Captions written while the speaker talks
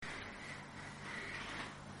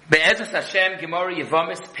Be'ezus Hashem, Gemara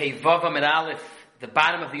Yevamis, Pei Vav Amid Aleph, the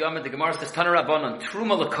bottom of the Yom, the Gemara says, Tana Rabbanon,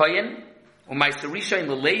 Truma L'Koyen, U'Maiser Rishon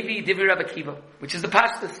L'Levi, Divrei Rabbi Akiva, which is the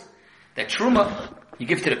Pashtus. That Truma, you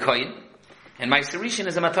give to the Koyen, and Maiser Rishon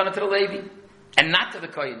is a Matana to the Levi, and not to the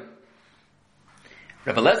Koyen.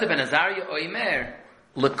 Rabbi Elazar ben Azariah Oimer,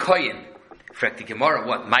 L'Koyen. For the Gemara,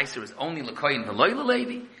 what? Maiser is only L'Koyen, V'loi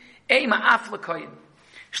L'Levi? Ei Ma'af L'Koyen.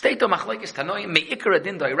 Shteito Machlekes Tanoim, Me'ikar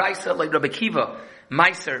Adin Doiraisa, like Rabbi Akiva,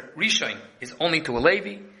 Maiser Rishon is only to a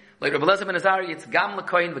Levi. Like Rabbi Elazar ben Azariah, it's Gam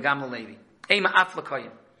L'Koyen, V'Gam L'Levi. Ei Ma'af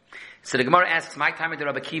L'Koyen. So the Gemara asks, my time to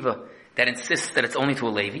Rabbi Akiva, that insists that it's only to a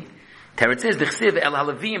Levi. Teretz says, D'chsiv el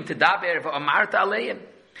haLevim tedaber v'amarta aleim.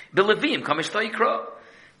 B'Levim kamesh toikro.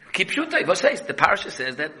 Kipshutai, what says? The parasha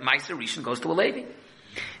says that Maiser Rishon goes to a Levi.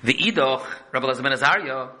 V'idoch, Rabbi Elazar ben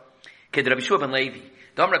Azariah, ked Rabbi Shua ben Levi.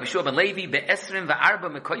 Dom Rabbi Shua ben Levi, be'esrim v'arba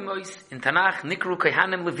mekoimois, in Tanakh, nikru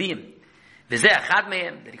kohanim Levim. V'zeh achad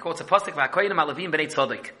mehem, that he quotes a pasuk, v'akoyinim ha-Levim b'nei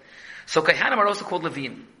tzodok. So kohanim are also called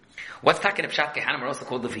Levim. What's talking about kohanim are also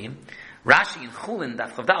called Levim? Rashi in Chulin,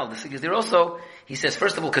 Daf Chavdal, this is there also, he says,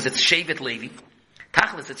 first of all, because it's Shevet Levi.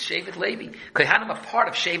 Tachlis, it's Shevet Levi. Kohanim are part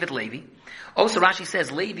of Shevet Levi. Also, Rashi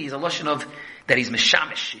says, Levi is a lotion of, that he's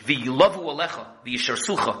Meshamish, v'yilavu alecha,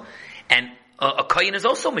 v'yisharsucha. And a Kohen is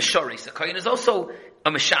also Meshoris. A Kohen is also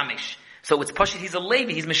a Meshamish. So it's Pashit, he's a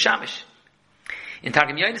Levi, he's Meshamish. In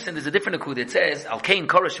Targum Yonason, there's a different akud that says, Al-Kain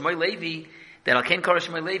Korash Shemai Levi, that Al-Kain Korash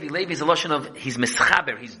Shemai Levi, Levi is a lotion of, he's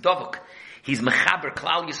Meschaber, he's Dovok. He's Mechaber,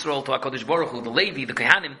 Klal Yisrael to HaKadosh Baruch Hu. The Levi, the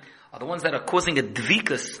Kohanim, are the ones that are causing a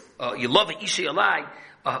dvikas, you love a Ishe Alai,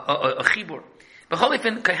 a Chibur. But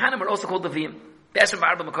Cholifin, Kohanim are also called Levim. Be'esrim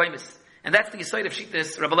v'arba mekoimis. And that's the Yisrael of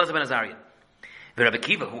Shittis, Rabbi Elazar ben Azariah. The Rabbi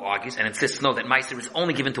Akiva, who argues and insists, no, that Meiser is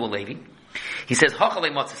only given to a Levi. He says,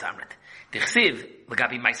 Hochalei motzes amret. D'chsiv,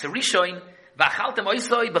 l'gabi Meiser Rishon, v'achaltem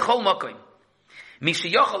oisoi b'chol mokoim.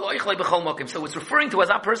 Mishi yochal oichloi b'chol mokoim. So it's referring to as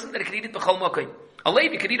a person that can eat it b'chol mokoim. A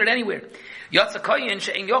Levi could eat it anywhere. Yotza koyin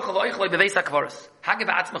she'en yochal oichloi b'veis HaKvaros. Hage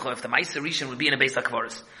ba'atzmecho, if the Meiser Rishon would be in a beis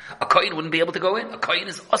HaKvaros, a koyin wouldn't be able to go in. A koyin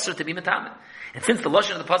is usher to be metame. And since the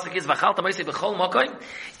lashon of the pasuk is v'achaltem oisoi b'chol mokoim,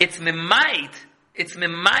 it's mimayit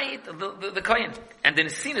the koyin. And the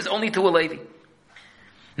Nesin is only to a Levi.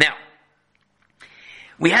 Now,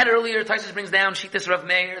 we had earlier, Taisus brings down Shittas Rav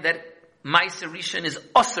Meir, that Meiser Rishon is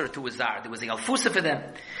usher to a zar. There was a alfusa for them.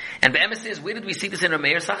 And the emes says, where did we see this in Rav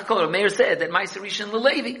Meir? Sachakol, Rav Meir said that Meiser Rishon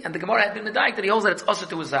l'Levi, and the Gemara had been medayik that he holds that it's usher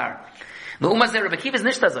to a zar. The Ummah Zer, Rabbi Akiva is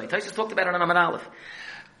nishtazoi. Taisus talked about it on Amar Aleph.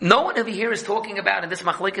 No one over here is talking about, in this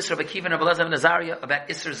machlekes Rabbi Akiva and Rabbi Elazar ben Azariah, about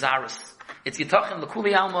Isser Zarus. It's Yitachin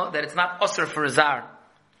l'kuli alma that it's not usher for a zar.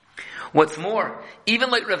 What's more, even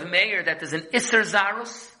like Rav Meir, that there's an Isser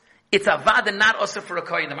Zarus, it's avad and not usher for a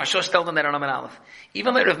kohen. The Mashosh told them that on Amar Aleph.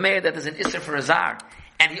 Even like Rav Meir, that there's an Isser for a zar.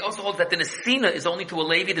 And he also holds that the Nesina is only to a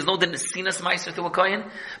Levi. There's no the Nesina's Meiser to a kohen.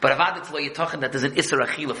 But avad it's lo Yitachin that there's an Isser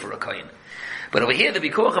Achila for a kohen. But over here, the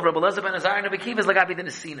Bikuach of Rabbi Elazar ben Azariah and Rabbi Akiva is like the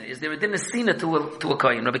Nesina. Is there a Nesina to a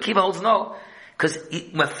kohen? Rabbi Akiva holds no. Because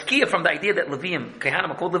mafkiya from the idea that Leviim,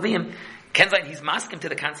 Kohanim are called Leviim, Kenzain, he's masking to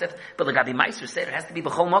the concept, but the Gabi Meiser said it has to be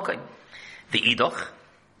B'chol Mokoim. The Idoch,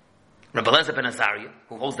 Rabbi Elazar ben Azariah,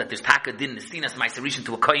 who holds that there's Taka Din, Nesinas Meiser Rishon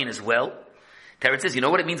to a Kohen as well. Teretz says, you know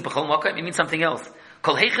what it means B'chol Mokoim? It means something else.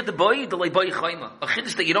 Kol Heichet the Boy, the Boy Chayma. A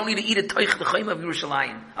Chiddush that you don't need to eat a Toich the Chayma of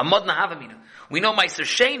Yerushalayim. A Modna Havamina. We know Meiser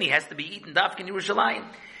Sheni has to be eaten Dafkin Yerushalayim.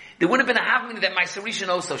 There would have been a Havamina that Meiser Rishon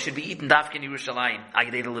also should be eaten Dafkin Yerushalayim.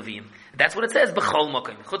 Agdei the Levim. That's what it says. B'chol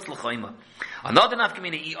Mokoim. Chutz l'Chayma. Another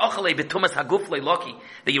Nafkamina, I'ochalei B'tumas Haguf Loki,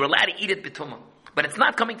 that you're allowed to eat it B'tumah. But it's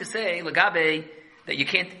not coming to say, Lagabe, that you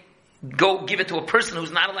can't go give it to a person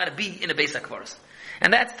who's not allowed to be in a Beis HaKvaros.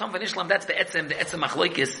 And that's Tom Van Ishlam, that's the Etzem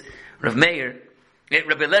Machlokes, Rav Meir,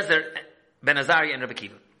 Rabbi Elazar ben Azariah and Rabbi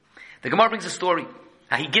Akiva. The Gemara brings a story.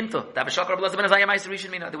 There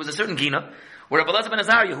was a certain Gina, where Rabbi Elazar ben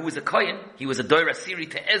Azariah, who was a Kohen, he was a Doira Siri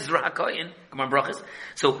to Ezra HaKohen, Gemara Brachas.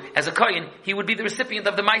 So, as a Kohen, he would be the recipient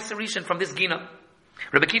of the Meiser Rishon from this Gina.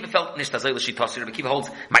 Rabbi Akiva felt, Nishtazay l'shitasi, Rabbi Akiva holds,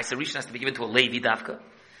 Meiser Rishon has to be given to a Levi Davka.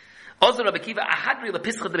 Also, Rabbi Akiva, Ahadri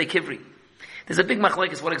lepischa de Kivri. There's a big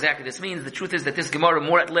machlekes what exactly this means. The truth is that this Gemara,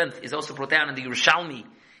 more at length, is also brought down in the Yerushalmi,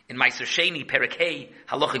 in Meiser Sheni, Perek Hey,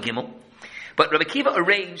 Halacha Gimel. But Rabbi Akiva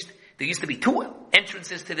arranged, there used to be two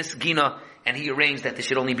entrances to this Gina, and he arranged that there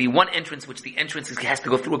should only be one entrance, which the entrance has to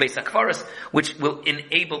go through a Beis HaKvaros, which will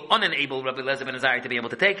unenable Rabbi Elazar ben Azariah to be able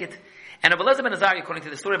to take it. And Rabbi Elazar ben Azariah, according to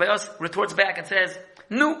the story by us, retorts back and says,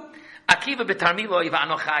 Nu, Akiva betarmilo iva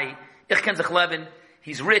anochai, ich ken zich leben.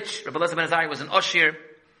 He's rich. Rabbi Elazar ben Azariah was an Oshir,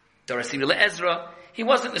 Dorasiri le'Ezra. He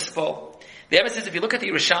wasn't Nispo. The Rebbe says, if you look at the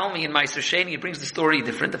Yerushalmi in Meiser Sheni, it brings the story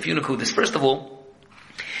different. A few Nakudas. First of all,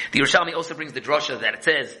 The Yerushalmi also brings the drasha that it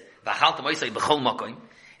says, V'achalta moisei b'chol makoim,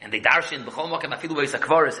 and they darshan b'chol makoim afilu b'yis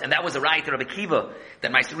hakvaris, and that was a right to Rabbi Kiva,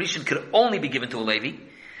 that Meiser Rishon could only be given to a Levi.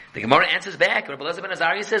 The Gemara answers back, Rabbi Elazar ben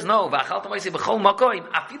Azariah says, no, V'achalta moisei b'chol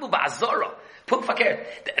makoim afilu b'azora, puk fakir,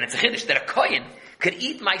 and it's a chiddush that a kohen could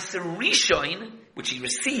eat Meiser Rishon, which he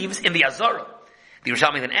receives in the azora. The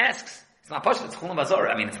Yerushalmi then asks, it's not pashut, it's chulam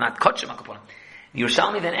azora, I mean, it's not kotshim akaponim. The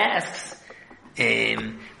Yerushalmi then asks,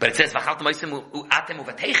 but it says, V'achalta moisei u'atem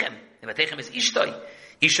u'vatechem, u'vatechem is ishtoi,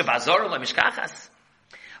 isha b'azora lo-mishkachas.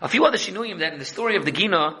 A few other shinuyim that in the story of the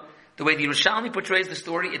Gina, the way the Yerushalmi portrays the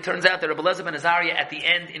story, it turns out that Rabbi Elazar ben Azariah at the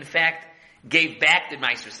end, in fact, gave back the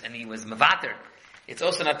Meisers, and he was Mavater. It's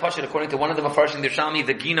also not Pashut, according to one of the Mefarshim, the Yerushalmi,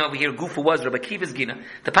 the Gina over here, Gufa was Rabbi Kiva's Gina.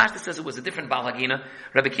 The Pashta says it was a different Baal HaGina.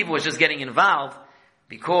 Rabbi Kiva was just getting involved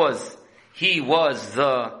because he was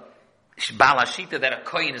the Baal HaShita that a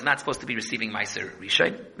Kohen is not supposed to be receiving Meiser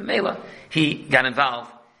Rishon. Mela, he got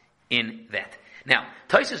involved in that. Now,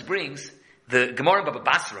 Tosfos brings the Gemara Baba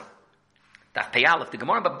Basra, Daf Pei Aleph. The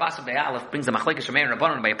Gemara Baba Basra Pei Aleph brings the Machlekes Shemeir and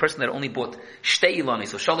Rabbanon by a person that only bought Shtei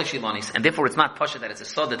Ilonis or Shalish Ilonis, and therefore it's not Pasha that it's a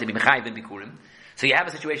Soda to be Mechayiv in Bikurim. So you have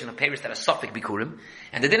a situation of Paris that is Sofik Bikurim,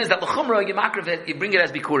 and the din is that L'chumra, you bring it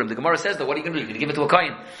as Bikurim. The Gemara says that, what are you going to do? You're going to give it to a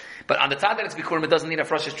Kohen. But on the time that it's Bikurim, it doesn't need a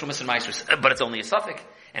Froshes, Trumas, and Meisers, but it's only a Sofik.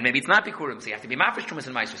 And maybe it's not Bikurim, so you have to be Mafresh, Trumas,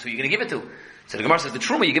 and Meisers. Who are you going to give it to? So the Gemara says, the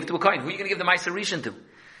Truma you give it to a Kohen. Who are you going to give the Meiser Rishon to?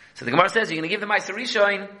 So the Gemara says, you're going to give the Meiser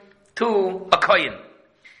Rishon to a Kohen.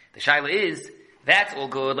 The Shaila is, that's all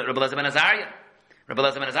good, like Rabbi Elazar ben Azariah. Rabbi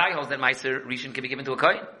Elazar ben Azariah holds that Meiser Rishon can be given to a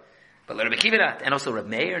Kohen. But Rabbi Kiva not, and also Rabbi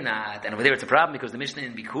Meir not, and over there it's a problem because the Mishnah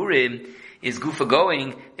in Bikurim is Gufa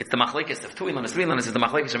going, it's the Machlekes of 2 Ilonis, 3 Ilonis, it's the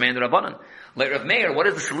Machlekes of Meir and Rabbanon. Like Rabbi Meir, what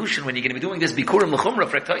is the solution when you're going to be doing this Bikurim L'chumra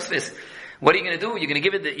for Tosfos? What are you going to do? You're going to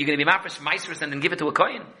give it, you're going to be Mafresh Meisers and then give it to a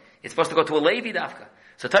Kohen. It's supposed to go to a Levi Dafka.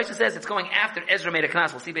 So Tosfos says it's going after Ezra made a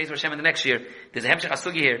knas. We'll see Be'ez Hashem in the next year. There's a Hemshech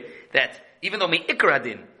Asugi here that even though Me'ikra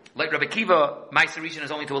Hadin, like Rabbi Kiva, Meiser Rishon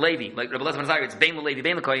is only to a Levi. Like Rabbi Elazar ben Azariah, it's Bein Levi,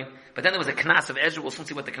 Bein Kohen. But then there was a knas of Ezra. We'll soon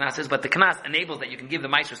see what the knas is. But the knas enables that you can give the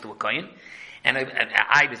Meisers to a Kohen. And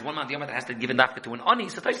there's one man the Yom that has to give a dafka to an ani.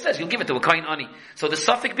 So Tosfos says you'll give it to a Kohen ani. So the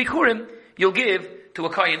Suffolk Bikurim you'll give to a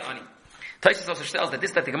Kohen ani. Tosfos also tells that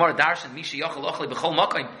the Gemara darshan Mishi Yochel Ochle B'chol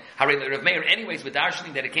Makom. Harei Rav Meir anyways with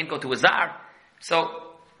darshaning that it can't go to a zar.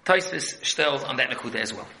 So Tosfos tells on that nekuda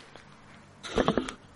as well.